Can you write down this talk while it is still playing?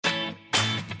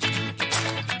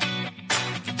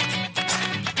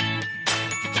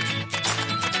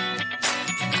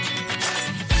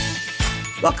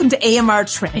Welcome to AMR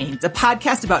Trains, a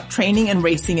podcast about training and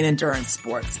racing in endurance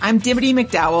sports. I'm Dimity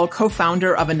McDowell,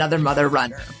 co-founder of Another Mother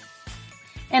Runner.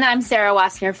 And I'm Sarah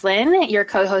Wassner-Flynn, your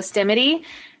co-host Dimity.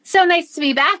 So nice to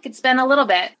be back. It's been a little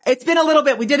bit.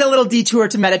 We did a little detour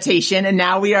to meditation and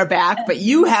now we are back, but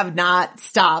you have not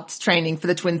stopped training for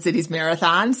the Twin Cities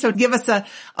Marathon. So give us an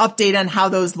update on how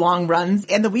those long runs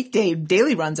and the weekday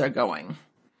daily runs are going.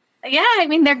 Yeah, I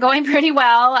mean, they're going pretty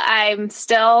well. I'm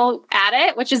still at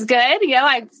it, which is good. You know,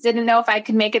 I didn't know if I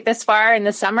could make it this far in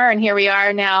the summer, and here we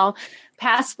are now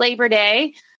past Labor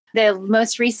Day. The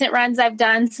most recent runs I've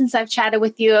done since I've chatted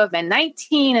with you have been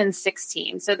 19 and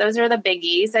 16. So those are the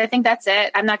biggies. I think that's it.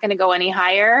 I'm not going to go any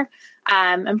higher.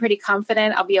 I'm pretty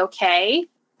confident I'll be okay.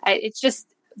 It's just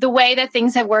the way that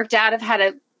things have worked out. I've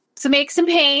had to make some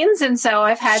pains, and so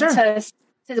I've had to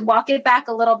walk it back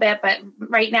a little bit, but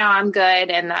right now I'm good.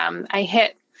 And I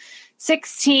hit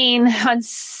 16 on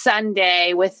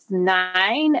Sunday with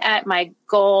 9 at my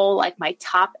goal, like my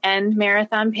top end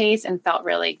marathon pace, and felt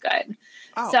really good.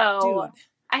 Dude.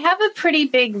 I have a pretty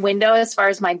big window as far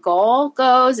as my goal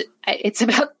goes. It's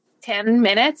about 10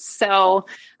 minutes. So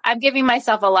I'm giving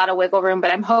myself a lot of wiggle room, but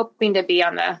I'm hoping to be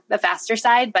on the faster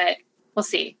side, but we'll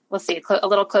see. A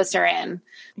little closer in,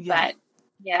 but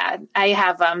yeah, I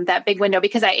have that big window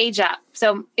because I age up.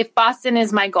 So if Boston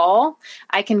is my goal,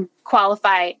 I can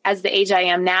qualify as the age I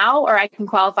am now, or I can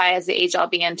qualify as the age I'll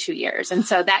be in 2 years. And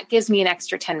so that gives me an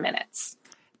extra 10 minutes.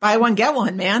 Buy one, get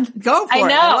one, man. Go for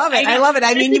it. I love it.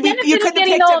 I mean, you could have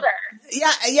picked older.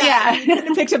 Yeah. You could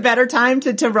have picked a better time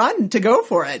to run, to go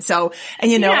for it. So,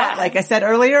 and you know what? Like I said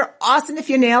earlier, awesome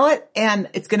if you nail it, and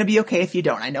it's going to be okay if you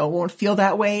don't. I know it won't feel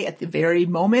that way at the very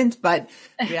moment, but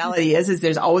the reality is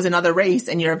there's always another race,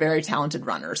 and you're a very talented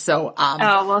runner. So,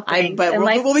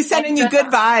 we'll be sending you good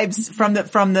vibes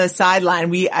from the sideline.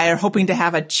 We are hoping to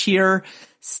have a cheer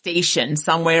station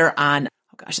somewhere on,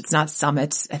 it's not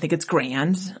Summit. I think it's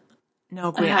Grand.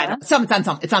 No, Grand. It's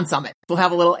on Summit. We'll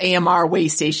have a little AMR way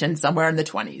station somewhere in the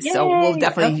 20s. Yay, so we'll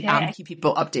definitely keep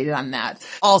people updated on that.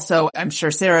 Also, I'm sure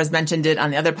Sarah's mentioned it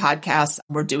on the other podcast.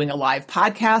 We're doing a live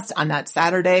podcast on that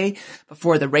Saturday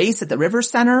before the race at the River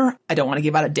Center. I don't want to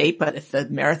give out a date, but if the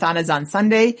marathon is on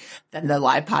Sunday, then the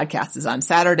live podcast is on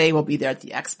Saturday. We'll be there at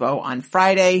the expo on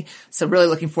Friday. So really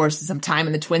looking forward to some time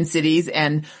in the Twin Cities.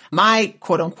 And my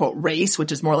quote unquote race,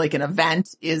 which is more like an event,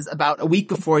 is about a week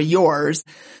before yours,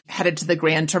 headed to the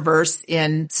Grand Traverse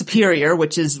in Superior,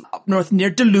 which is up north near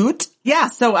Duluth. Yeah,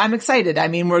 so I'm excited. I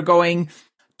mean, we're going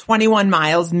 21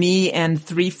 miles, me and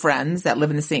 3 friends that live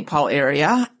in the St. Paul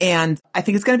area. And I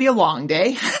think it's going to be a long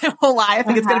day. I won't lie. I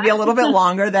think it's going to be a little bit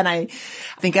longer than I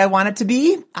think I want it to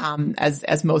be,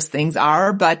 as most things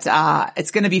are. But it's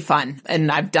going to be fun.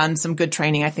 And I've done some good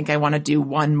training. I think I want to do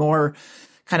one more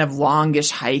kind of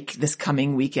longish hike this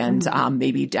coming weekend,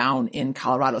 maybe down in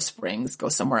Colorado Springs, go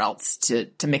somewhere else to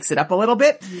mix it up a little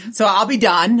bit. Mm-hmm. So I'll be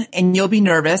done and you'll be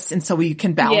nervous. And so we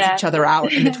can balance each other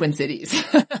out in the Twin Cities.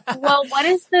 Well,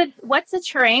 what's the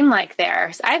terrain like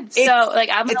there? I'm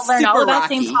going to learn all about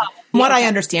St. Paul. What I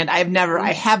understand,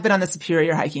 I have been on the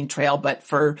Superior hiking trail, but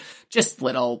for just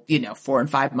little, 4 and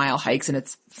 5 mile hikes, and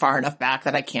it's far enough back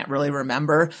that I can't really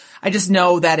remember. I just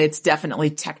know that it's definitely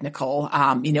technical.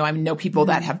 I know people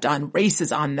that have done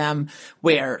races on them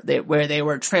where they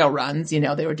were trail runs,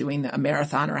 they were doing a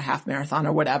marathon or a half marathon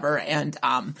or whatever. And,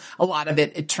 a lot of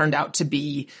it turned out to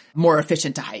be more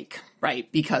efficient to hike.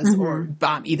 Right. Because,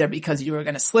 either because you were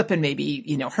going to slip and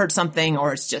maybe, hurt something,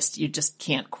 or it's just, you just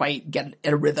can't quite get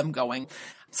a rhythm going.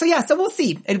 So so we'll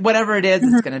see. Whatever it is,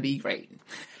 it's going to be great.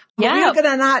 Yeah. We're going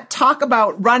to not talk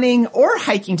about running or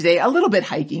hiking today, a little bit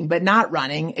hiking, but not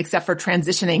running, except for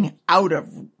transitioning out of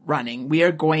running. We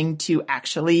are going to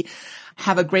actually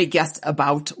have a great guest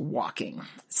about walking.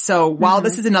 So while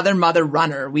this is Another Mother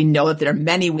Runner, we know that there are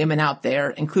many women out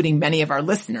there, including many of our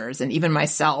listeners and even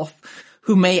myself,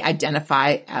 who may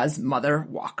identify as mother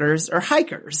walkers or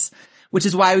hikers, which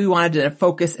is why we wanted to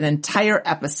focus an entire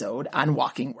episode on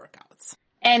walking workouts.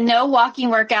 And no, walking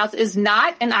workouts is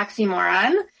not an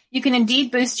oxymoron. You can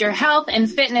indeed boost your health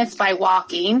and fitness by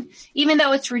walking. Even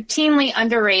though it's routinely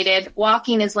underrated,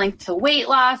 walking is linked to weight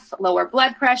loss, lower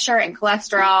blood pressure and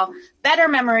cholesterol, better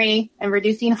memory, and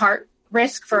reducing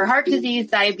risk for heart disease,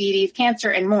 diabetes,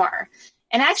 cancer, and more.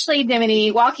 And actually,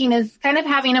 Dimity, walking is kind of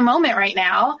having a moment right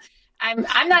now.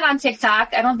 I'm not on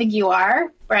TikTok. I don't think you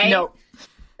are, right? No.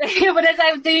 But as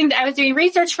I was doing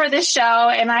research for this show,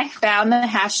 and I found the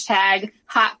hashtag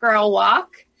Hot Girl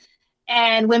Walk.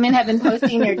 And women have been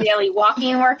posting their daily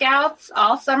walking workouts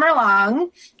all summer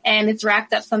long. And it's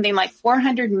racked up something like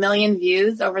 400 million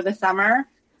views over the summer.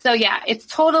 So yeah, it's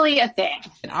totally a thing.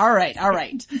 All right.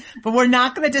 But we're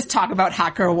not going to just talk about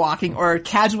hot girl walking or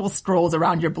casual strolls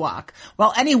around your block.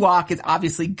 While any walk is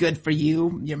obviously good for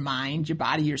you, your mind, your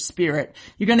body, your spirit,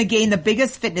 you're going to gain the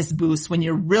biggest fitness boost when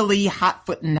you're really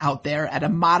hot-footing out there at a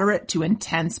moderate to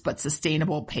intense but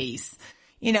sustainable pace.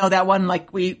 You know, that one,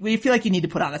 like we feel like you need to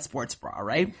put on a sports bra,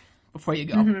 right? Before you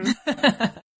go.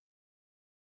 Mm-hmm.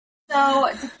 So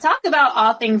to talk about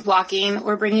all things walking,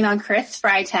 we're bringing on Chris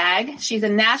Freitag. She's a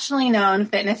nationally known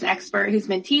fitness expert who's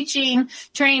been teaching,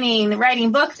 training,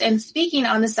 writing books, and speaking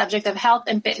on the subject of health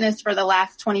and fitness for the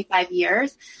last 25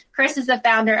 years. Chris is the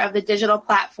founder of the digital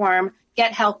platform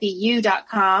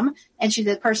GetHealthyU.com, and she's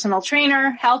a personal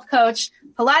trainer, health coach,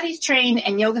 Pilates trained,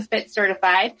 and Yoga Fit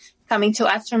certified, coming to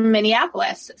us from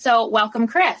Minneapolis. So welcome,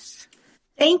 Chris.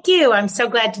 Thank you. I'm so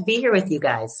glad to be here with you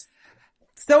guys.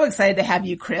 So excited to have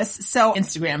you, Chris. So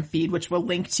Instagram feed, which we'll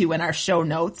link to in our show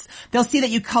notes, they'll see that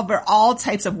you cover all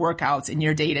types of workouts in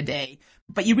your day to day.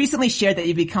 But you recently shared that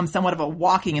you've become somewhat of a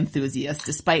walking enthusiast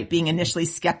despite being initially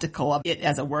skeptical of it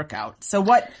as a workout. So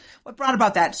what brought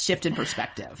about that shift in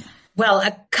perspective? Well,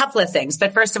 a couple of things.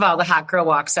 But first of all, the hot girl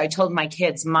walk. So I told my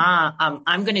kids, Mom,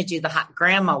 I'm going to do the hot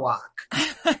grandma walk.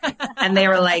 And they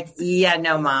were like, yeah,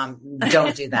 no, Mom,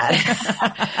 don't do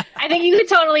that. I think you could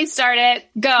totally start it.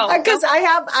 Go. Because I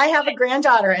have a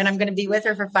granddaughter and I'm going to be with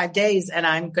her for 5 days and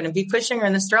I'm going to be pushing her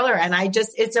in the stroller. And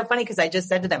it's so funny because I just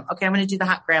said to them, okay, I'm going to do the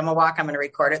hot grandma walk. I'm going to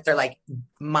record it. They're like,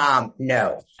 Mom,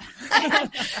 no.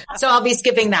 So I'll be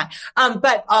skipping that.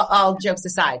 But all jokes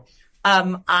aside.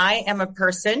 I am a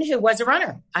person who was a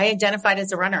runner. I identified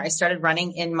as a runner. I started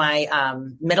running in my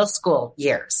middle school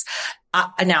years.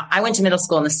 Now, I went to middle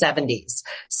school in the 70s.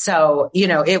 So,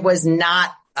 it was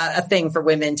not a thing for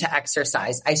women to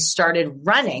exercise. I started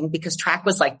running because track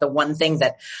was like the one thing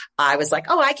that I was like,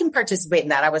 oh, I can participate in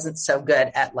that. I wasn't so good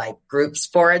at like group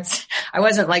sports. I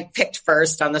wasn't like picked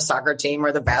first on the soccer team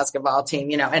or the basketball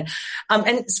team,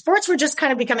 and sports were just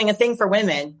kind of becoming a thing for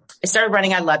women. I started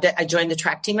running. I loved it. I joined the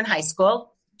track team in high school.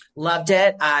 Loved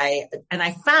it. I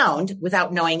found,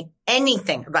 without knowing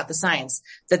anything about the science,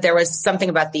 that there was something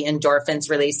about the endorphins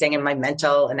releasing and my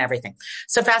mental and everything.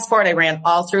 So fast forward, I ran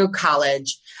all through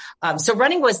college. So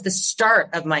running was the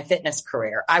start of my fitness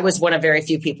career. I was one of very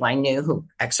few people I knew who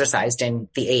exercised in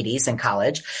the 80s in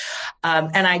college.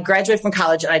 And I graduated from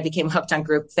college and I became hooked on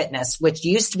group fitness, which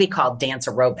used to be called dance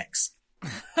aerobics.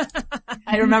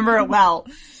 I remember it well.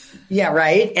 Yeah,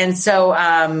 right. And so,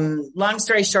 long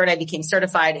story short, I became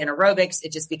certified in aerobics.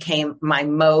 It just became my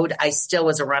mode. I still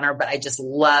was a runner, but I just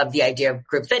loved the idea of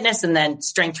group fitness. And then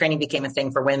strength training became a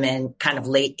thing for women kind of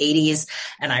late 80s.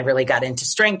 And I really got into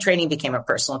strength training, became a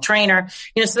personal trainer.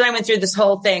 So then I went through this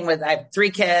whole thing with, I have 3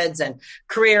 kids and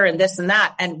career and this and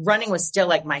that. And running was still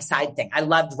like my side thing. I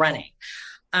loved running.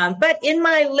 But in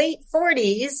my late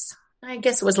 40s, I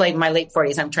guess it was like my late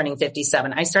 40s, I'm turning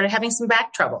 57. I started having some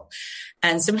back trouble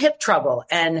and some hip trouble.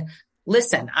 And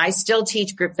listen, I still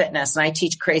teach group fitness and I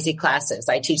teach crazy classes.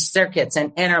 I teach circuits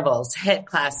and intervals, HIIT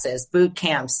classes, boot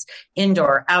camps,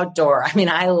 indoor, outdoor. I mean,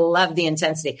 I love the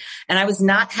intensity. And I was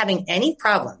not having any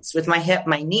problems with my hip,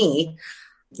 my knee,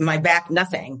 my back,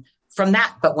 nothing from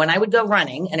that. But when I would go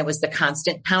running and it was the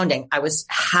constant pounding, I was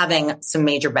having some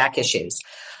major back issues.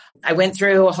 I went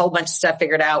through a whole bunch of stuff,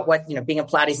 figured out what, being a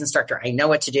Pilates instructor, I know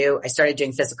what to do. I started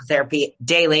doing physical therapy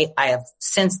daily. I have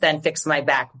since then fixed my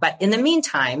back. But in the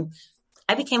meantime,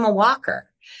 I became a walker.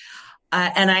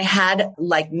 And I had,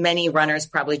 like many runners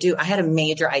probably do, I had a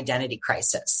major identity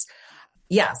crisis.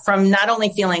 Yeah, from not only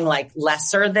feeling like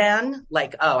lesser than,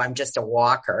 like, oh, I'm just a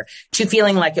walker, to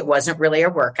feeling like it wasn't really a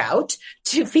workout,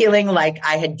 to feeling like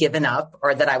I had given up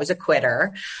or that I was a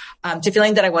quitter, to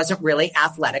feeling that I wasn't really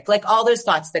athletic, like all those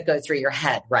thoughts that go through your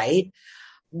head, right?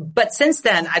 But since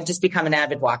then, I've just become an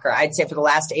avid walker. I'd say for the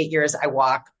last 8 years, I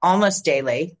walk almost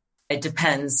daily. It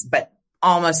depends, but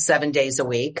almost 7 days a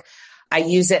week. I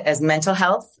use it as mental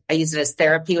health. I use it as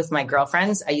therapy with my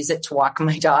girlfriends. I use it to walk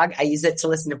my dog. I use it to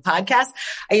listen to podcasts.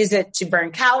 I use it to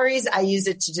burn calories. I use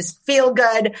it to just feel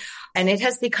good. And it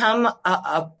has become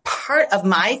a part of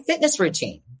my fitness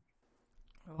routine.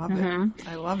 I love it.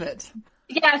 I love it.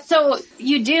 Yeah. So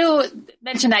you do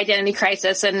mention identity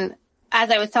crisis. And as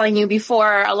I was telling you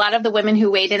before, a lot of the women who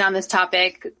weighed in on this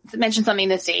topic mentioned something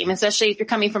the same, especially if you're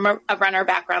coming from a runner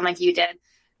background like you did.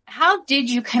 How did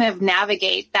you kind of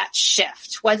navigate that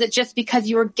shift? Was it just because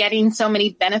you were getting so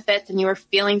many benefits and you were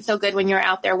feeling so good when you were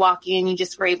out there walking and you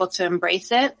just were able to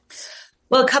embrace it?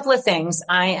 Well, a couple of things.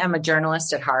 I am a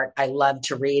journalist at heart. I love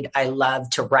to read. I love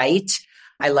to write.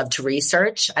 I love to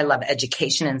research. I love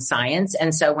education and science.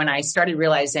 And so when I started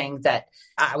realizing that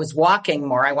I was walking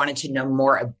more, I wanted to know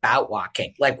more about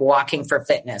walking, like walking for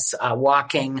fitness,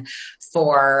 walking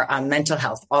for mental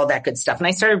health, all that good stuff. And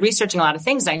I started researching a lot of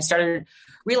things. I started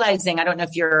realizing, I don't know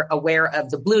if you're aware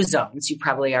of the Blue Zones. You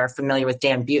probably are familiar with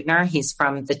Dan Buettner. He's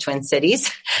from the Twin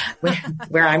Cities,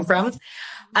 where I'm from.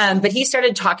 But he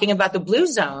started talking about the Blue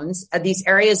Zones, these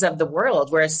areas of the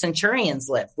world where centurions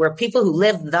live, where people who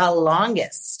live the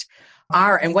longest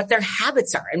are, and what their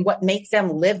habits are and what makes them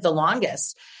live the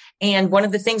longest. And one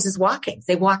of the things is walking.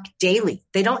 They walk daily.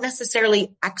 They don't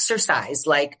necessarily exercise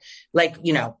like,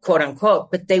 quote unquote,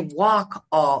 but they walk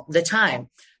all the time.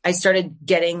 I started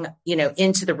getting,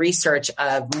 into the research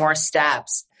of more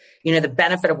steps, the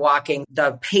benefit of walking,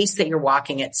 the pace that you're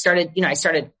walking. It started, I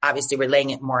started obviously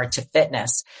relaying it more to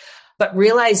fitness, but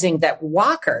realizing that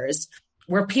walkers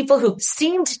were people who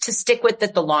seemed to stick with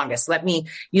it the longest. Let me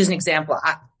use an example.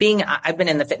 I've been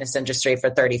in the fitness industry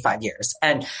for 35 years,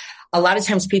 and a lot of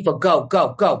times people go.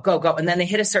 And then they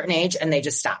hit a certain age and they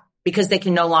just stop because they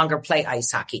can no longer play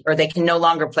ice hockey, or they can no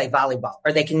longer play volleyball,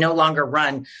 or they can no longer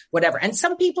run, whatever. And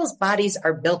some people's bodies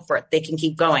are built for it. They can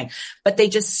keep going, but they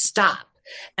just stop,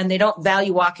 and they don't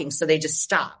value walking. So they just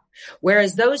stop.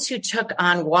 Whereas those who took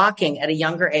on walking at a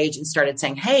younger age and started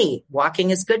saying, hey, walking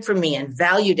is good for me, and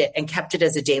valued it and kept it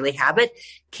as a daily habit,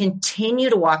 continue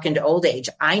to walk into old age.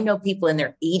 I know people in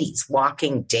their 80s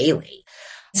walking daily.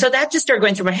 So that just started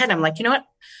going through my head. I'm like, you know what?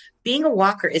 Being a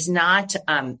walker is not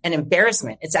an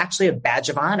embarrassment. It's actually a badge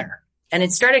of honor. And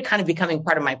it started kind of becoming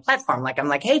part of my platform. Like, I'm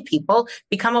like, hey, people,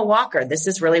 become a walker. This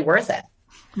is really worth it.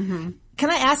 Mm-hmm. Can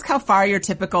I ask how far your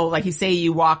typical, like you say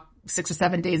you walk 6 or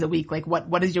 7 days a week, like what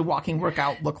does your walking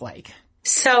workout look like?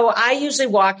 So I usually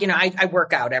walk, I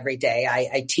work out every day.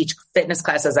 I teach fitness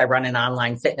classes. I run an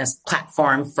online fitness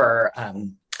platform for,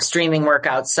 streaming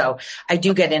workouts. So I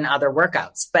do get in other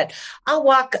workouts, but I'll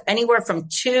walk anywhere from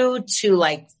 2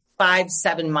 to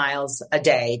 5-7 miles a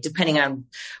day, depending on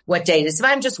what day it is. If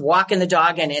I'm just walking the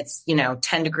dog and it's,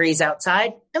 10 degrees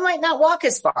outside, I might not walk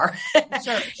as far.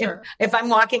 Sure. If I'm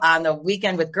walking on the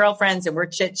weekend with girlfriends and we're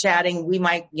chit chatting, we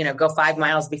might, go 5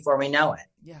 miles before we know it.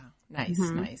 Yeah. Nice.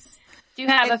 Mm-hmm. Nice. Do you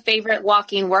have a favorite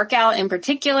walking workout in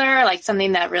particular? Like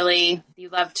something that really you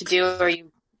love to do or you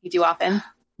do often?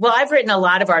 Well, I've written a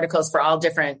lot of articles for all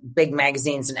different big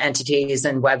magazines and entities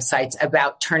and websites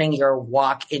about turning your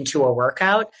walk into a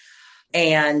workout.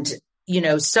 And,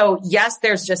 so yes,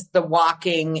 there's just the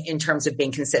walking in terms of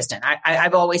being consistent.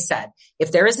 I've always said,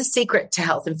 if there is a secret to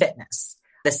health and fitness,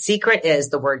 the secret is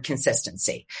the word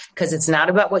consistency, because it's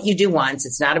not about what you do once.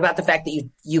 It's not about the fact that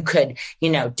you could,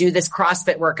 do this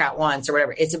CrossFit workout once or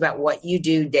whatever. It's about what you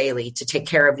do daily to take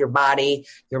care of your body,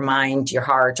 your mind, your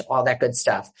heart, all that good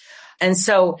stuff. And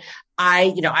so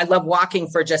I love walking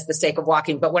for just the sake of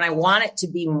walking, but when I want it to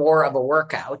be more of a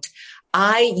workout,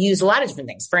 I use a lot of different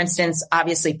things. For instance,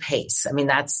 obviously pace. I mean,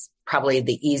 that's probably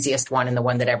the easiest one and the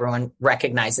one that everyone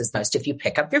recognizes most. If you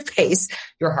pick up your pace,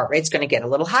 your heart rate's going to get a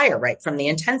little higher, right, from the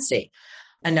intensity.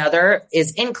 Another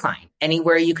is incline.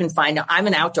 Anywhere you can find, I'm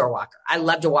an outdoor walker. I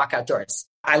love to walk outdoors.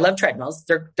 I love treadmills.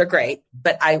 They're great,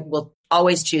 but I will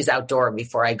always choose outdoor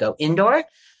before I go indoor.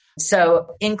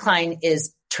 So incline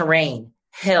is terrain,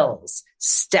 hills,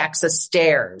 stacks of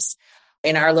stairs.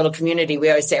 In our little community, we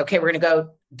always say, okay, we're going to go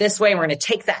this way and we're going to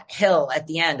take that hill at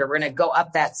the end, or we're going to go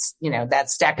up that, that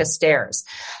stack of stairs.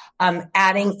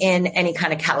 Adding in any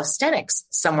kind of calisthenics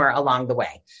somewhere along the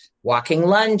way, walking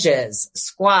lunges,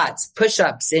 squats,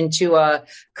 push-ups into a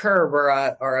curb or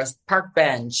a park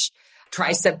bench,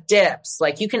 tricep dips.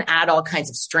 Like you can add all kinds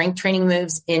of strength training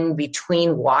moves in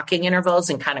between walking intervals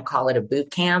and kind of call it a boot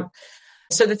camp.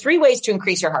 So the 3 ways to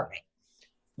increase your heart rate.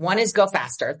 One is go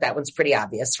faster. That one's pretty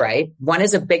obvious, right? One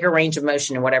is a bigger range of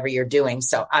motion in whatever you're doing.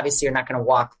 So obviously you're not going to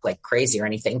walk like crazy or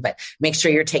anything, but make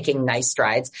sure you're taking nice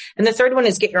strides. And the third one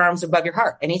is get your arms above your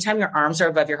heart. Anytime your arms are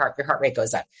above your heart rate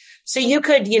goes up. So you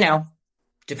could,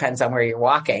 depends on where you're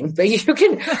walking, but you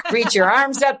can reach your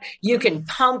arms up. You can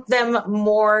pump them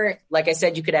more. Like I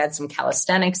said, you could add some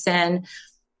calisthenics in,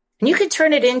 and you could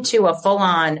turn it into a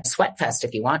full-on sweat fest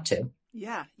if you want to.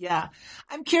 Yeah.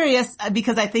 I'm curious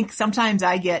because I think sometimes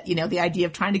I get, the idea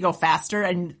of trying to go faster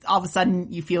and all of a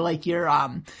sudden you feel like you're,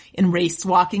 in race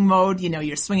walking mode,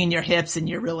 you're swinging your hips and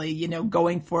you're really,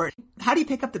 going for it. How do you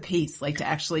pick up the pace, like to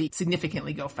actually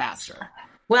significantly go faster?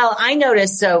 Well, I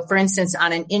noticed, so for instance,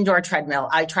 on an indoor treadmill,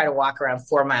 I try to walk around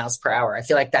 4 miles per hour. I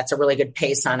feel like that's a really good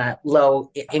pace on a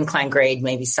low incline grade,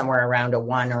 maybe somewhere around a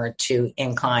 1 or a 2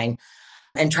 incline.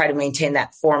 and try to maintain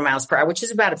that 4 miles per hour, which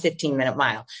is about a 15-minute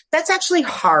mile. That's actually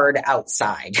hard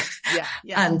outside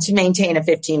to maintain a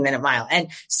 15-minute mile. And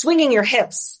swinging your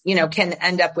hips, can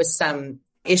end up with some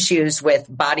issues with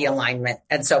body alignment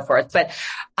and so forth. But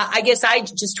I guess I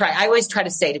always try to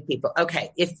say to people,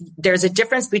 okay, if there's a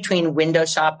difference between window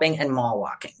shopping and mall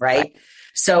walking, right?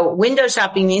 So window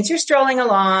shopping means you're strolling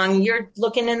along, you're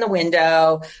looking in the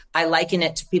window. I liken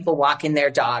it to people walking their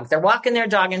dog. They're walking their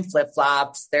dog in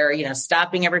flip-flops. They're,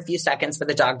 stopping every few seconds for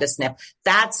the dog to sniff.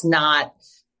 That's not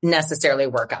necessarily a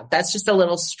workout. That's just a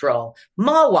little stroll.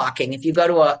 Mall walking. If you go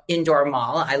to an indoor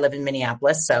mall, I live in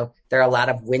Minneapolis, so there are a lot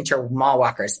of winter mall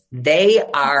walkers. They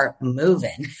are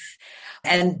moving.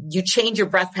 And you change your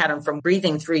breath pattern from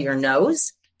breathing through your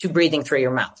nose to breathing through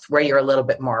your mouth, where you're a little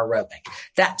bit more aerobic.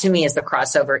 That to me is the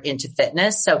crossover into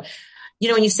fitness. So,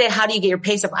 when you say, how do you get your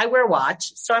pace up? I wear a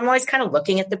watch. So I'm always kind of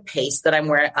looking at the pace that I'm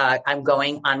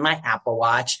going on my Apple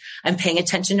Watch. I'm paying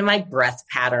attention to my breath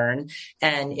pattern.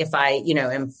 And if I,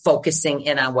 am focusing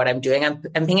in on what I'm doing, I'm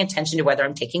paying attention to whether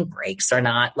I'm taking breaks or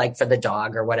not, like for the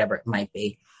dog or whatever it might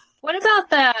be. What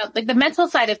about the mental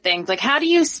side of things? Like, how do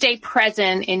you stay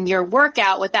present in your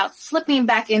workout without slipping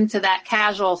back into that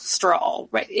casual stroll,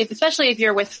 right? Especially if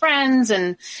you're with friends.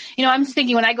 And, I'm just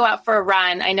thinking when I go out for a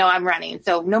run, I know I'm running.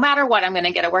 So no matter what, I'm going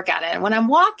to get a workout in. When I'm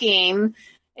walking,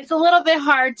 it's a little bit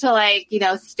hard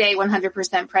to stay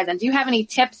 100% present. Do you have any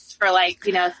tips for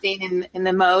staying in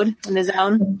the mode, in the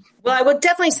zone? Well, I would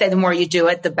definitely say the more you do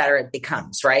it, the better it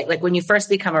becomes, right? Like when you first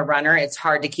become a runner, it's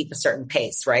hard to keep a certain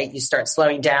pace, right? You start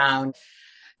slowing down.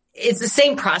 It's the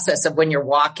same process of when you're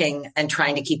walking and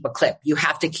trying to keep a clip. You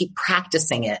have to keep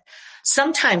practicing it.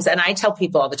 Sometimes, and I tell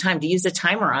people all the time to use a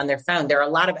timer on their phone. There are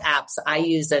a lot of apps. I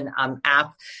use an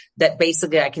app that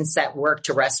basically I can set work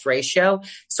to rest ratio.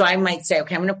 So I might say,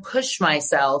 okay, I'm going to push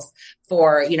myself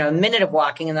for, a minute of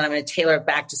walking, and then I'm going to tailor it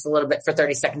back just a little bit for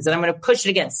 30 seconds. And I'm going to push it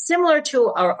again, similar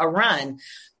to a run,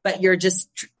 but you're just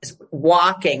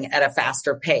walking at a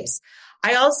faster pace.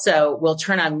 I also will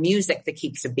turn on music that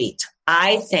keeps a beat.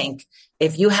 I think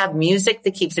if you have music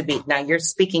that keeps a beat, now you're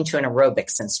speaking to an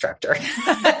aerobics instructor.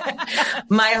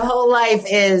 My whole life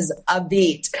is a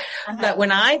beat. But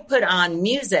when I put on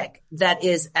music that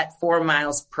is at 4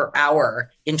 miles per hour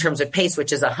in terms of pace,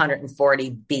 which is 140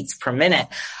 beats per minute,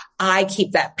 I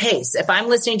keep that pace. If I'm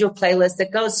listening to a playlist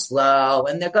that goes slow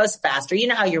and that goes faster, you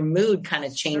know how your mood kind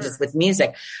of changes with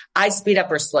music. I speed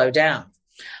up or slow down.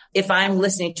 If I'm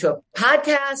listening to a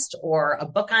podcast or a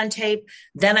book on tape,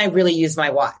 then I really use my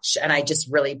watch and I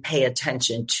just really pay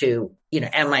attention to,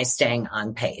 am I staying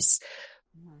on pace?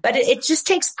 But it just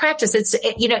takes practice.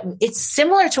 It's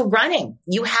similar to running.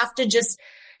 You have to just,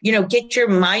 get your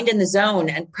mind in the zone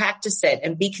and practice it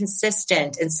and be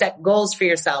consistent and set goals for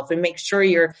yourself and make sure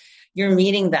you're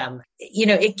meeting them.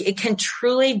 It can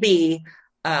truly be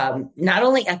not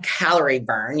only a calorie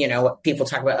burn, what people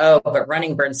talk about, but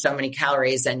running burns so many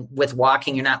calories and with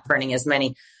walking, you're not burning as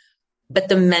many, but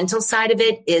the mental side of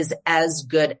it is as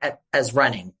good as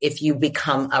running. If you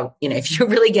become if you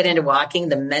really get into walking,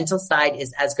 the mental side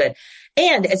is as good.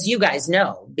 And as you guys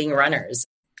know, being runners,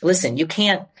 listen, you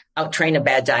can't out-train a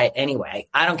bad diet anyway.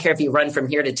 I don't care if you run from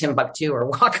here to Timbuktu or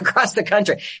walk across the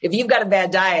country. If you've got a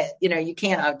bad diet, you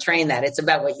can't out-train that. It's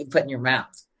about what you put in your mouth.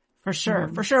 For sure.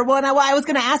 For sure. Well, I was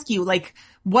going to ask you,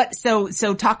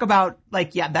 so talk about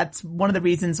that's one of the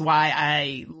reasons why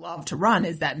I love to run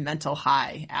is that mental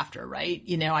high after, right?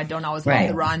 I don't always love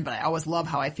the run, but I always love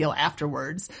how I feel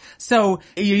afterwards. So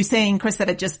are you saying, Chris, that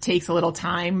it just takes a little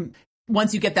time?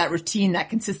 Once you get that routine, that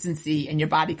consistency, and your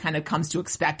body kind of comes to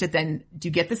expect it, then do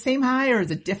you get the same high or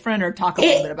is it different? Or talk a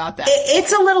little bit about that.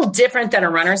 It's a little different than a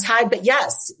runner's high, but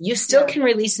yes, you still can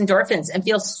release endorphins and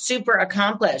feel super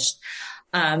accomplished.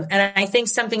 And I think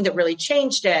something that really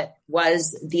changed it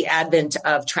was the advent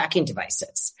of tracking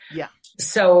devices. Yeah.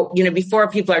 So, before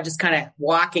people are just kind of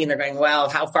walking, they're going, well,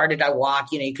 how far did I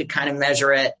walk? You could kind of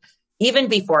measure it. Even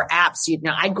before apps,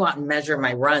 I'd go out and measure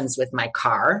my runs with my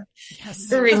car.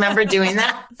 Yes. Remember doing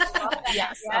that?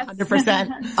 Yes,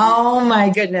 100%. Oh my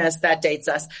goodness, that dates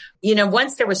us.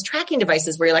 Once there was tracking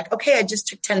devices where you're like, okay, I just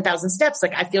took 10,000 steps.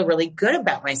 I feel really good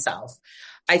about myself.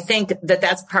 I think that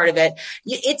that's part of it.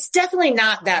 It's definitely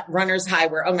not that runner's high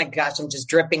where, oh my gosh, I'm just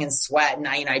dripping in sweat and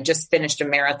I just finished a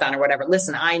marathon or whatever.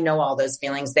 Listen, I know all those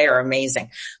feelings. They are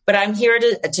amazing. But I'm here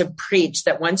to preach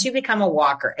that once you become a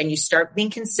walker and you start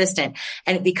being consistent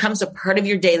and it becomes a part of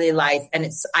your daily life,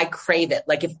 and I crave it.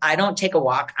 Like if I don't take a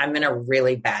walk, I'm in a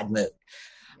really bad mood.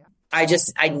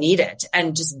 I need it.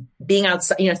 And just being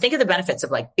outside, think of the benefits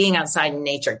of being outside in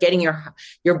nature, getting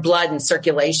your blood and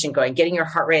circulation going, getting your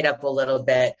heart rate up a little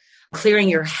bit. clearing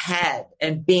your head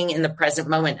and being in the present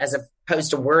moment as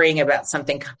opposed to worrying about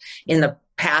something in the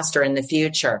past or in the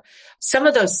future. Some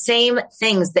of those same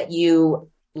things that you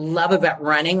love about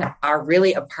running are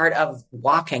really a part of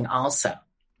walking also.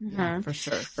 Yeah, for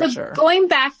sure. Going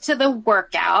back to the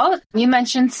workout, you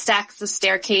mentioned stacks of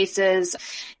staircases.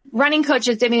 Running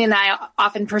coaches, Demi and I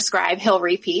often prescribe hill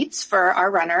repeats for our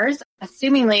runners.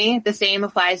 Assumingly, the same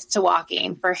applies to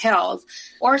walking for hills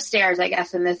or stairs, I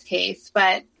guess, in this case.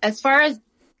 But as far as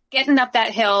getting up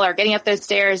that hill or getting up those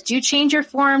stairs, do you change your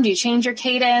form? Do you change your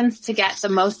cadence to get the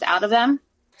most out of them?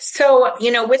 So,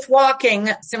 with walking,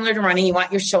 similar to running, you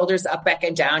want your shoulders up, back,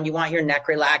 and down. You want your neck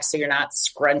relaxed so you're not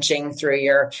scrunching through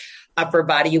your upper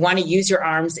body. You want to use your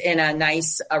arms in a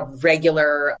nice,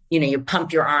 regular, you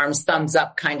pump your arms, thumbs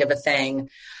up kind of a thing.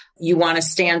 You want to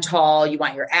stand tall. You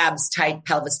want your abs tight,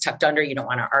 pelvis tucked under. You don't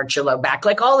want to arch your low back,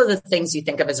 like all of the things you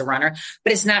think of as a runner,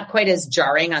 but it's not quite as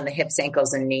jarring on the hips,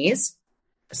 ankles, and knees.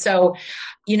 So,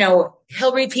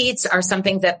 hill repeats are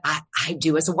something that I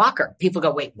do as a walker. People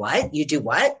go, wait, what? You do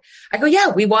what? I go, yeah,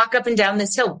 we walk up and down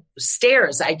this hill.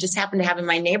 Stairs. I just happen to have in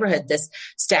my neighborhood this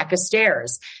stack of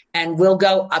stairs, and we'll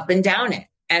go up and down it.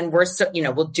 And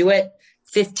we'll do it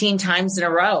 15 times in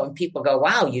a row. And people go,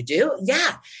 wow, you do?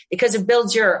 Yeah, because it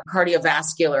builds your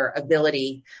cardiovascular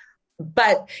ability.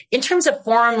 But in terms of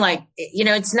form,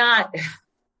 it's not,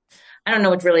 I don't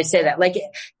know what to really say that.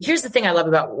 Here's the thing I love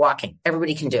about walking.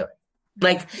 Everybody can do it.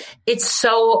 It's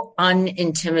so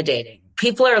unintimidating.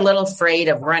 People are a little afraid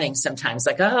of running sometimes.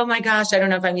 Oh my gosh, I don't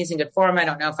know if I'm using good form. I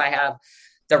don't know if I have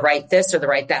the right this or the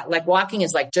right that. Walking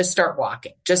is just start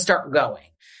walking, just start going.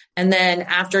 And then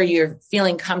after you're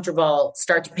feeling comfortable,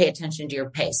 start to pay attention to your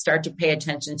pace, start to pay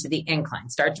attention to the incline,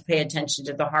 start to pay attention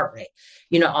to the heart rate,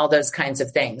 all those kinds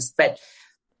of things. But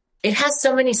it has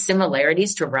so many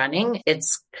similarities to running.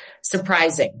 It's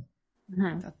surprising.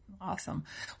 Mm-hmm. That's awesome.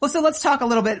 Well, so let's talk a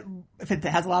little bit, if it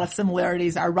has a lot of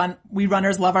similarities, we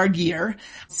runners love our gear.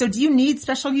 So do you need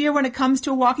special gear when it comes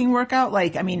to a walking workout?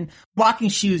 Walking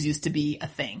shoes used to be a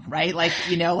thing, right?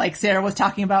 like Sarah was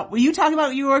talking about, were you talking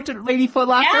about you worked at Lady Foot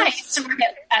Locker? Yeah, I used to work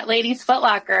at Ladies Foot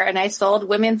Locker and I sold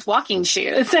women's walking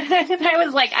shoes. And I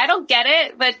was like, I don't get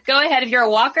it, but go ahead. If you're a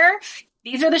walker,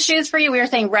 these are the shoes for you. We were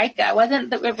saying Rika.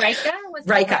 Wasn't it Rika?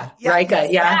 Rika,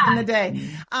 yeah. In the day.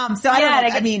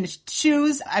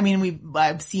 Shoes.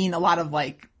 I've seen a lot of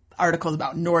articles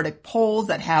about Nordic poles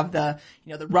that have the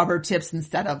rubber tips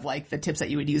instead of the tips that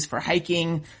you would use for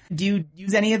hiking. Do you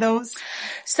use any of those?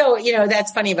 So,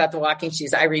 that's funny about the walking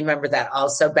shoes. I remember that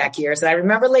also back years. And I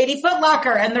remember Lady Foot Locker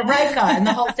and the Rika and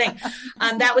the whole thing.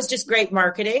 That was just great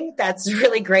marketing. That's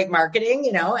really great marketing,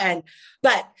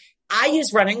 but I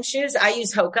use running shoes. I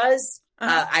use Hoka's.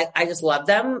 I just love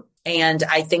them. And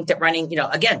I think that running,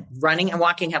 again, running and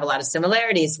walking have a lot of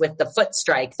similarities with the foot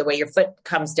strike, the way your foot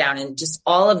comes down, and just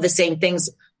all of the same things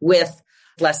with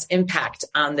less impact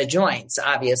on the joints,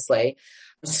 obviously.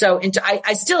 So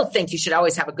I still think you should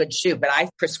always have a good shoe, but I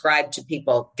prescribe to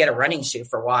people, get a running shoe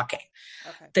for walking.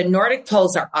 Okay. The Nordic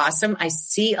poles are awesome. I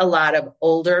see a lot of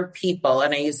older people,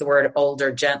 and I use the word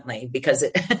older gently because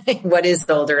what is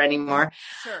older anymore?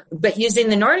 Sure. But using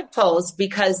the Nordic poles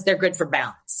because they're good for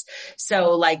balance.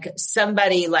 So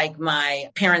somebody like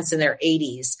my parents in their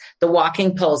 80s, the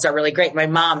walking poles are really great. My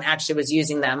mom actually was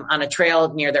using them on a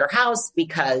trail near their house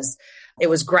because it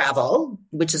was gravel,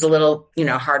 which is a little,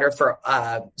 harder for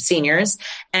seniors.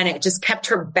 And it just kept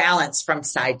her balance from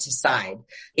side to side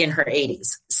in her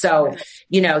 80s. So,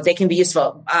 they can be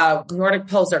useful. Nordic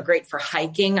poles are great for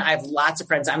hiking. I have lots of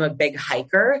friends. I'm a big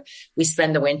hiker. We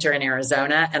spend the winter in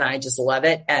Arizona and I just love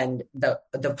it. And the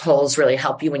poles really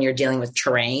help you when you're dealing with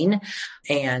terrain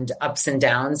and ups and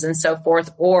downs and so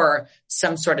forth, or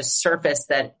some sort of surface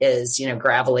that is,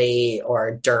 gravelly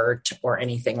or dirt or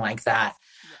anything like that.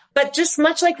 But just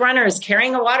much like runners,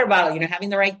 carrying a water bottle, having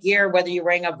the right gear, whether you're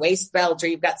wearing a waist belt or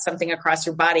you've got something across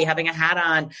your body, having a hat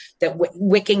on that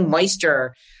wicking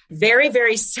moisture, very,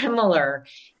 very similar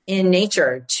in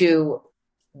nature to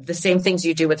the same things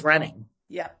you do with running.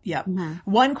 Yep. Mm-hmm.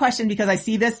 One question, because I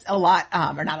see this a lot,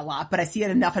 or not a lot, but I see it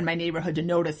enough in my neighborhood to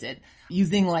notice it,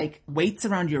 using weights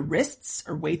around your wrists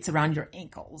or weights around your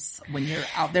ankles when you're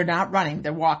out there not running,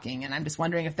 they're walking. And I'm just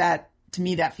wondering if that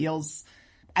feels,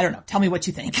 I don't know. Tell me what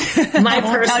you think. My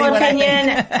personal opinion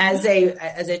as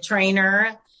a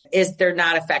trainer, is they're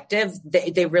not effective.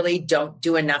 They really don't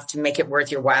do enough to make it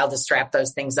worth your while to strap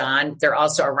those things on. They're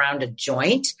also around a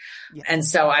joint. Yeah. And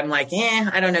so I'm like,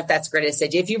 I don't know if that's a great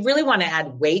idea. If you really want to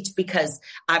add weight, because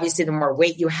obviously the more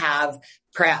weight you have,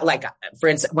 like for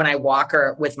instance, when I walk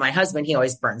with my husband, he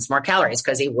always burns more calories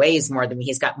because he weighs more than me.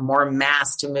 He's got more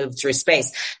mass to move through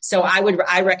space. So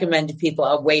I recommend to people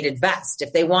a weighted vest.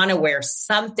 If they want to wear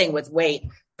something with weight,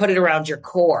 put it around your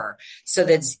core so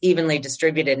that it's evenly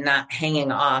distributed, not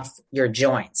hanging off your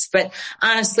joints. But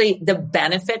honestly, the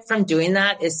benefit from doing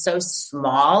that is so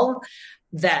small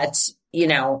that,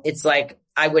 it's like,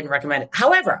 I wouldn't recommend it.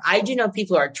 However, I do know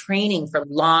people who are training for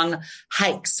long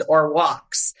hikes or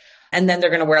walks, and then they're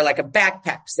going to wear like a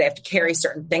backpack because they have to carry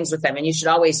certain things with them. And you should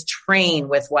always train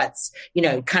with what's,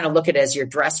 kind of look at it as your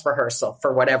dress rehearsal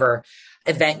for whatever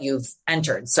event you've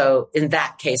entered. So in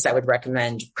that case, I would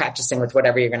recommend practicing with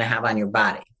whatever you're going to have on your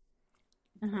body.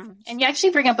 Mm-hmm. And you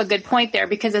actually bring up a good point there,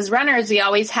 because as runners, we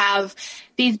always have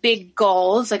these big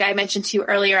goals. Like I mentioned to you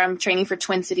earlier, I'm training for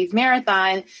Twin Cities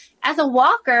Marathon. As a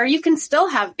walker, you can still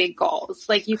have big goals.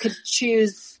 Like you could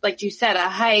choose, like you said, a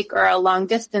hike or a long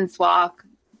distance walk.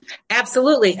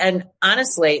 Absolutely. And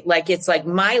honestly, like it's like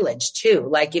mileage too.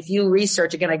 Like if you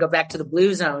research, again, I go back to the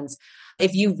blue zones.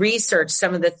 If you research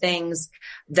some of the things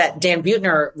that Dan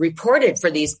Buettner reported for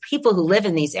these people who live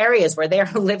in these areas where they're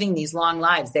living these long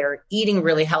lives, they're eating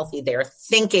really healthy, they're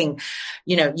thinking,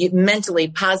 mentally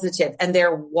positive, and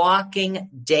they're walking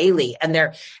daily and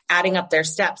they're adding up their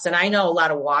steps. And I know a lot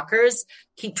of walkers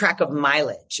keep track of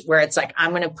mileage, where it's like,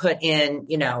 I'm going to put in,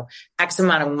 X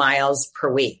amount of miles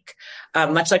per week.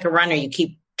 Much like a runner, you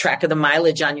keep track of the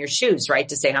mileage on your shoes, right?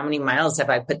 To say, how many miles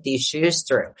have I put these shoes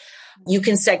through? You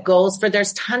can set goals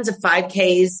there's tons of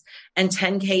 5Ks and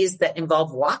 10Ks that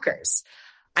involve walkers.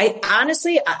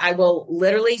 I will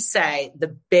literally say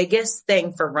the biggest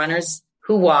thing for runners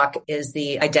who walk is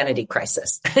the identity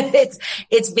crisis.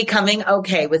 It's becoming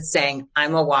okay with saying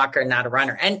I'm a walker, not a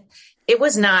runner. And it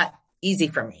was not easy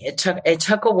for me. It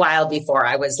took a while before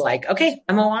I was like, okay,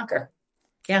 I'm a walker.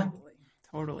 Yeah.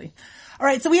 Totally. All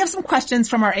right. So we have some questions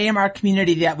from our AMR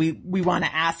community that we want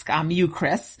to ask you,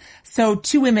 Chris. So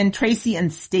 2 women, Tracy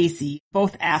and Stacy,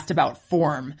 both asked about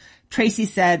form. Tracy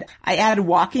said, I added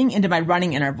walking into my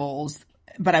running intervals,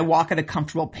 but I walk at a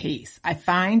comfortable pace. I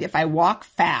find if I walk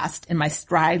fast and my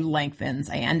stride lengthens,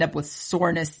 I end up with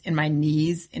soreness in my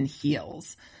knees and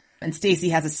heels. And Stacy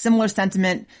has a similar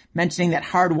sentiment, mentioning that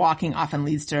hard walking often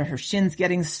leads to her shins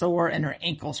getting sore and her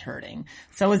ankles hurting.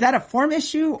 So is that a form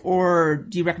issue, or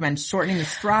do you recommend shortening the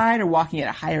stride or walking at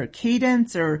a higher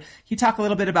cadence? Or can you talk a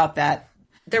little bit about that?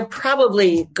 They're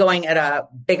probably going at a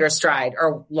bigger stride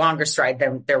or longer stride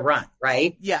than their run,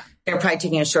 right? Yeah. They're probably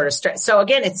taking a shorter stride. So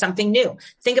again, it's something new.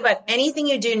 Think about anything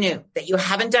you do new that you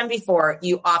haven't done before,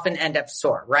 you often end up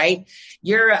sore, right?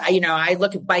 I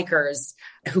look at bikers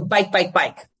who bike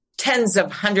tens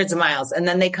of hundreds of miles. And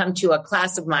then they come to a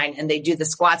class of mine and they do the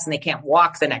squats and they can't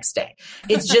walk the next day.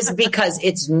 It's just because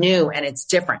it's new and it's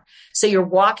different. So your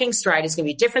walking stride is going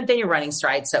to be different than your running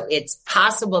stride. So it's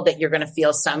possible that you're going to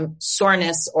feel some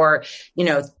soreness or,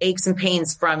 aches and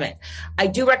pains from it. I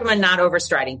do recommend not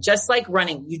overstriding. Just like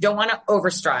running, you don't want to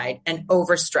overstride and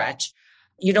overstretch.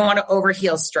 You don't want to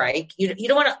overheel strike. You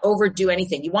don't want to overdo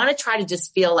anything. You want to try to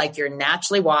just feel like you're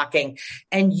naturally walking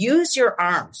and use your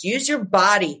arms, use your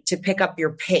body to pick up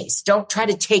your pace. Don't try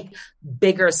to take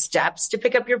bigger steps to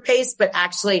pick up your pace, but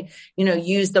actually,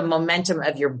 use the momentum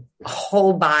of your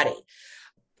whole body.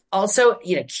 Also,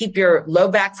 keep your low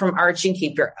back from arching,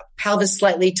 keep your pelvis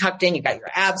slightly tucked in. You got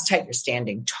your abs tight, you're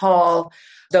standing tall.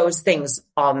 Those things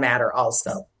all matter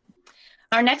also.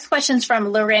 Our next question is from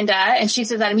Lorinda, and she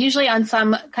says that I'm usually on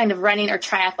some kind of running or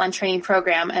triathlon training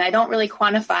program, and I don't really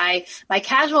quantify my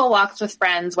casual walks with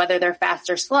friends, whether they're fast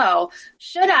or slow.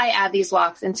 Should I add these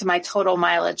walks into my total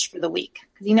mileage for the week?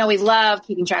 Because we love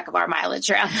keeping track of our mileage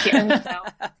around here.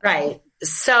 So. Right.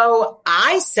 So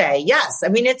I say yes. I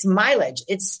mean, it's mileage.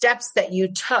 It's steps that you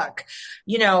took.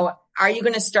 Are you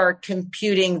going to start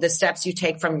computing the steps you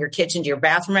take from your kitchen to your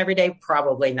bathroom every day?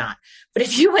 Probably not. But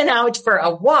if you went out for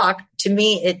a walk, to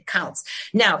me, it counts.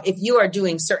 Now, if you are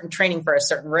doing certain training for a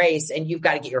certain race and you've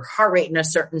got to get your heart rate in a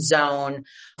certain zone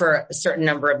for a certain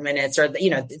number of minutes, or,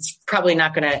 it's probably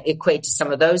not going to equate to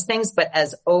some of those things. But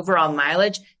as overall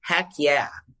mileage, heck yeah.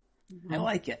 I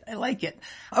like it.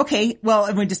 Okay.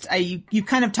 Well, you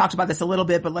kind of talked about this a little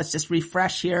bit, but let's just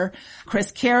refresh here.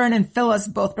 Chris, Karen, and Phyllis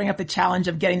both bring up the challenge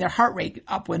of getting their heart rate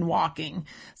up when walking.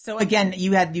 So again,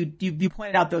 you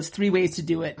pointed out those 3 ways to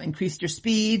do it. Increase your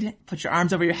speed, put your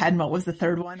arms over your head. And what was the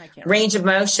third one? I can't remember. Range of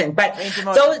motion. But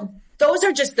those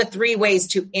are just the 3 ways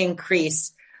to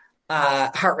increase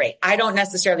heart rate. I don't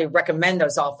necessarily recommend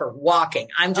those all for walking.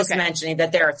 I'm just mentioning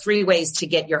that there are 3 ways to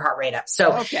get your heart rate up.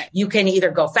 So you can either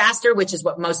go faster, which is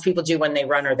what most people do when they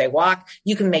run or they walk.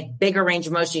 You can make bigger range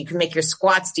of motion. You can make your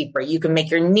squats deeper. You can make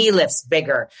your knee lifts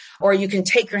bigger, or you can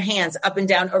take your hands up and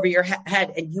down over your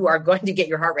head and you are going to get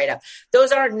your heart rate up.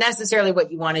 Those aren't necessarily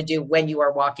what you want to do when you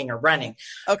are walking or running.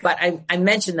 But I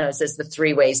mentioned those as the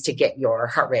 3 ways to get your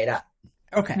heart rate up.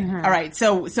 Okay. Mm-hmm. All right.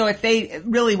 So if they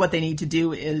really, what they need to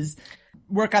do is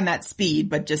work on that speed,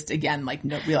 but just again, like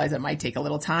realize it might take a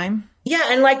little time. Yeah.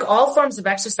 And like all forms of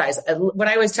exercise, what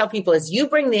I always tell people is you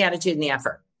bring the attitude and the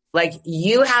effort. Like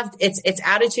you have, it's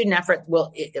attitude and effort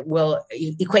will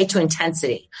equate to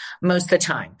intensity most of the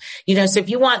time. So if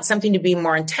you want something to be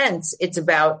more intense, it's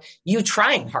about you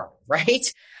trying harder,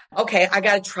 right? Okay, I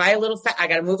got to try I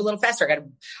got to move a little faster. I got to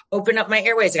open up my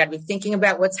airways. I got to be thinking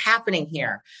about what's happening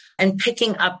here, and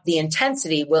picking up the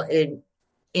intensity will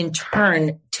in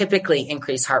turn typically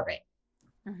increase heart rate.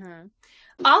 Mm-hmm.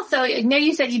 Also, I know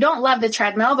you said you don't love the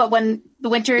treadmill, but when the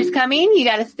winter is coming, you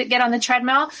got to get on the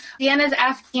treadmill. Deanna's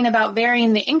asking about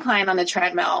varying the incline on the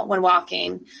treadmill when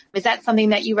walking. Is that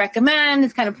something that you recommend?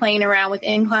 Is kind of playing around with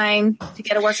incline to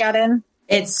get a workout in?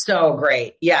 It's so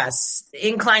great. Yes.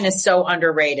 Incline is so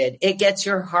underrated. It gets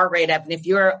your heart rate up. And if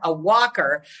you're a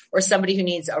walker or somebody who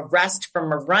needs a rest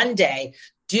from a run day,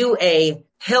 do a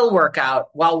hill workout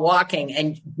while walking,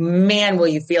 and man, will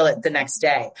you feel it the next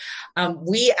day.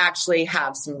 We actually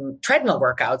have some treadmill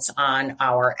workouts on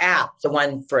our app, the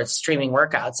one for streaming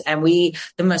workouts. And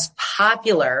the most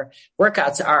popular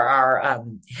workouts are our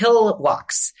hill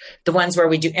walks, the ones where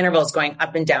we do intervals going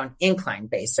up and down incline,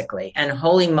 basically. And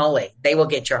holy moly, they will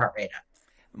get your heart rate up.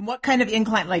 What kind of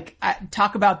incline,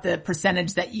 talk about the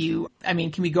percentage that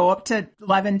can we go up to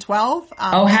 11, 12?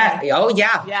 Oh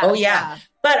yeah.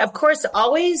 But of course,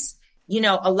 always,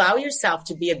 allow yourself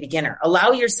to be a beginner.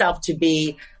 Allow yourself to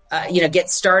be, get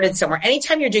started somewhere.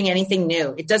 Anytime you're doing anything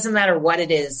new, it doesn't matter what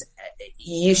it is,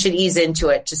 you should ease into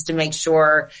it just to make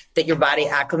sure that your body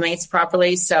acclimates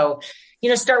properly. So,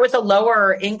 start with a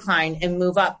lower incline and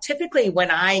move up. Typically, when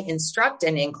I instruct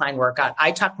an incline workout,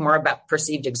 I talk more about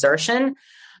perceived exertion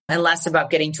and less about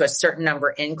getting to a certain number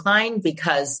incline,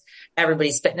 because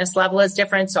everybody's fitness level is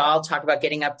different. So I'll talk about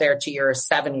getting up there to your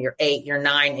 7, your 8, your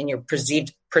 9, and your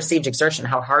perceived exertion,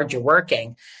 how hard you're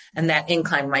working. And that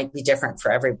incline might be different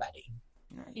for everybody.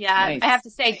 Yeah. Nice. I have to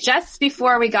say, just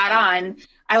before we got on,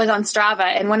 I was on Strava,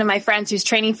 and one of my friends who's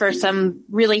training for some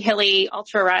really hilly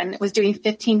ultra run was doing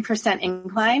 15%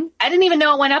 incline. I didn't even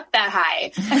know it went up that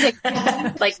high.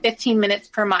 I was like 15 minutes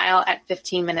per mile at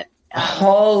 15 minutes.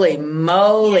 Holy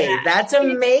moly. Yeah. That's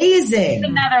amazing.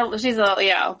 She's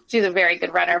a very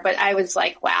good runner, but I was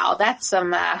like, wow, that's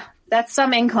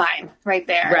some incline right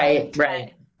there.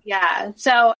 Right. Yeah.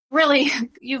 So really,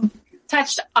 you've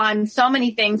touched on so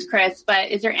many things, Chris, but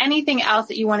is there anything else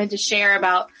that you wanted to share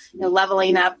about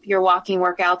leveling up your walking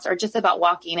workouts, or just about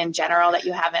walking in general that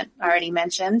you haven't already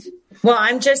mentioned? Well,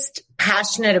 I'm just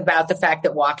passionate about the fact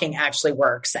that walking actually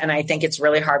works. And I think it's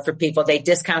really hard for people. They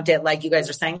discount it, like you guys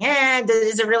are saying,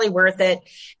 is it really worth it?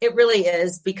 It really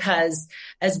is, because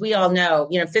as we all know,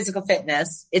 physical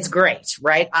fitness, it's great,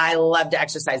 right? I love to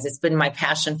exercise. It's been my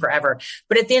passion forever.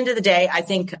 But at the end of the day, I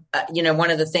think,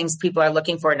 one of the things people are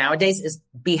looking for nowadays is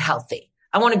be healthy.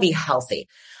 I want to be healthy.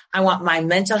 I want my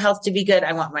mental health to be good.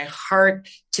 I want my heart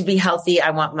to be healthy. I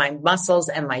want my muscles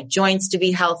and my joints to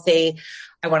be healthy.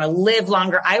 I want to live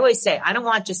longer. I always say, I don't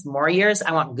want just more years.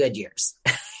 I want good years,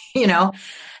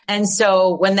 And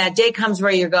so when that day comes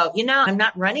where you go, I'm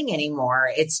not running anymore,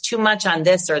 it's too much on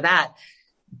this or that,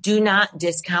 do not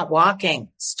discount walking.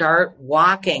 Start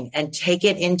walking and take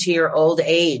it into your old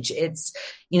age.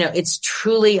 It's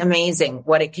truly amazing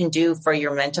what it can do for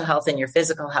your mental health and your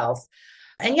physical health.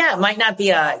 And yeah, it might not be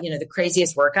the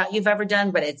craziest workout you've ever done,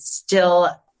 but it's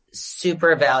still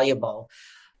super valuable.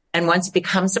 And once it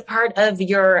becomes a part of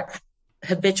your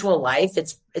habitual life,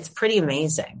 it's pretty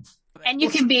amazing. And you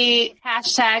can be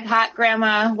 #hot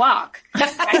grandma walk.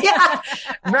 Right? Yeah,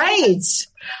 right.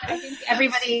 I think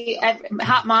everybody at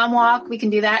hot mom walk, we can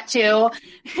do that too.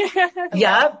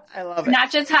 Yep. I love it.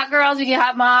 Not just hot girls, you get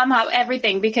hot mom, hot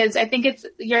everything, because I think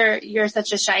you're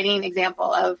such a shining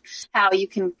example of how you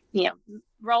can,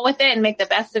 roll with it and make the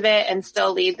best of it and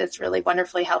still lead this really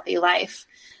wonderfully healthy life.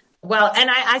 Well, and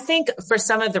I think for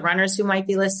some of the runners who might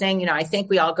be listening, I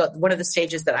think we all go, one of the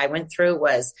stages that I went through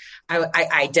was I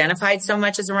identified so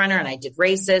much as a runner, and I did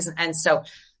races. And so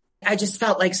I just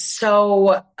felt like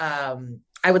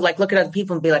I would look at other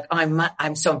people and be like, oh,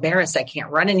 I'm so embarrassed. I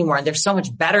can't run anymore. And they're so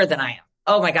much better than I am.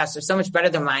 oh my gosh, they're so much better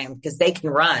than mine because they can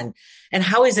run. And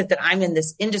how is it that I'm in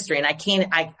this industry and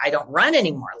I don't run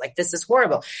anymore? Like, this is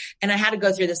horrible. And I had to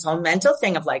go through this whole mental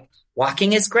thing of like,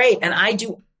 walking is great. And I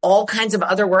do all kinds of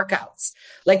other workouts.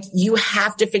 Like, you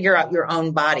have to figure out your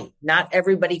own body. Not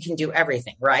everybody can do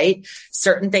everything, right?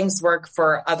 Certain things work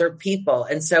for other people.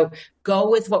 And so go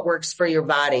with what works for your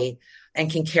body and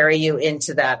can carry you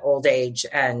into that old age,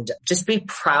 and just be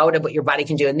proud of what your body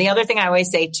can do. And the other thing I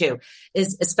always say too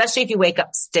is, especially if you wake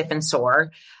up stiff and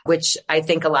sore, which I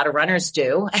think a lot of runners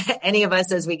do, any of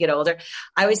us as we get older,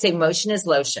 I always say motion is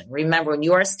lotion. Remember, when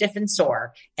you are stiff and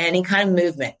sore, any kind of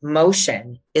movement,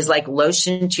 motion is like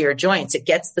lotion to your joints. It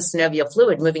gets the synovial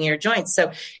fluid moving in your joints.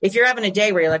 So if you're having a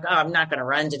day where you're like, oh, I'm not going to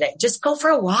run today, just go for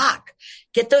a walk.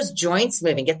 Get those joints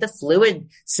moving, get the fluid,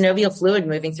 synovial fluid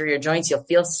moving through your joints. You'll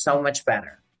feel so much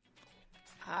better.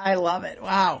 I love it.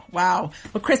 Wow. Wow.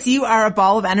 Well, Chris, you are a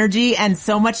ball of energy and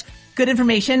so much good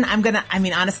information.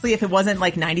 Honestly, if it wasn't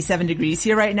like 97 degrees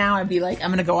here right now, I'd be like,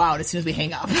 I'm going to go out as soon as we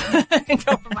hang up and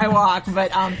go for my walk.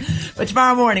 But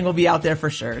tomorrow morning we'll be out there for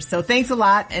sure. So thanks a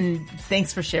lot. And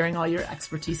thanks for sharing all your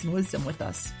expertise and wisdom with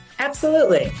us.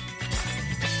 Absolutely.